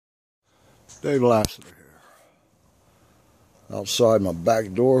Dave Lassiter here. Outside my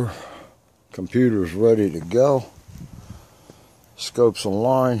back door, computer's ready to go. Scope's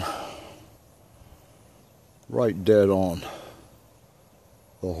online. Right dead on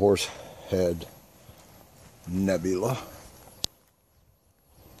the Horsehead Nebula.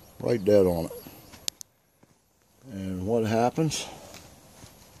 Right dead on it. And what happens?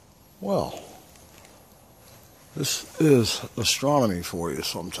 Well, this is astronomy for you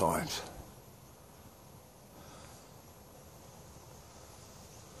sometimes.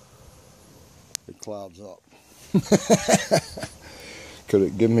 It clouds up. Could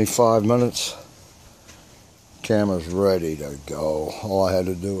it give me 5 minutes? Camera's ready to go. All I had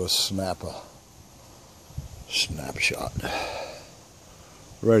to do was snap a snapshot.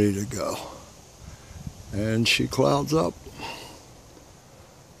 Ready to go. And she clouds up.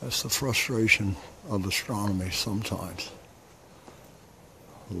 That's the frustration of astronomy sometimes.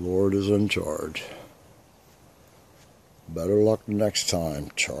 The Lord is in charge. Better luck next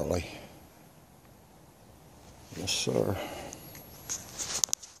time, Charlie. Yes, sir.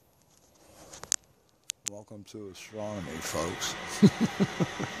 Welcome to astronomy, folks.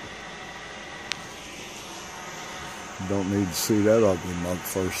 Don't need to see that ugly mug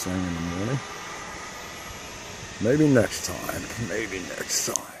first thing in the morning. Maybe next time. Maybe next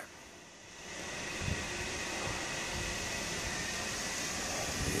time.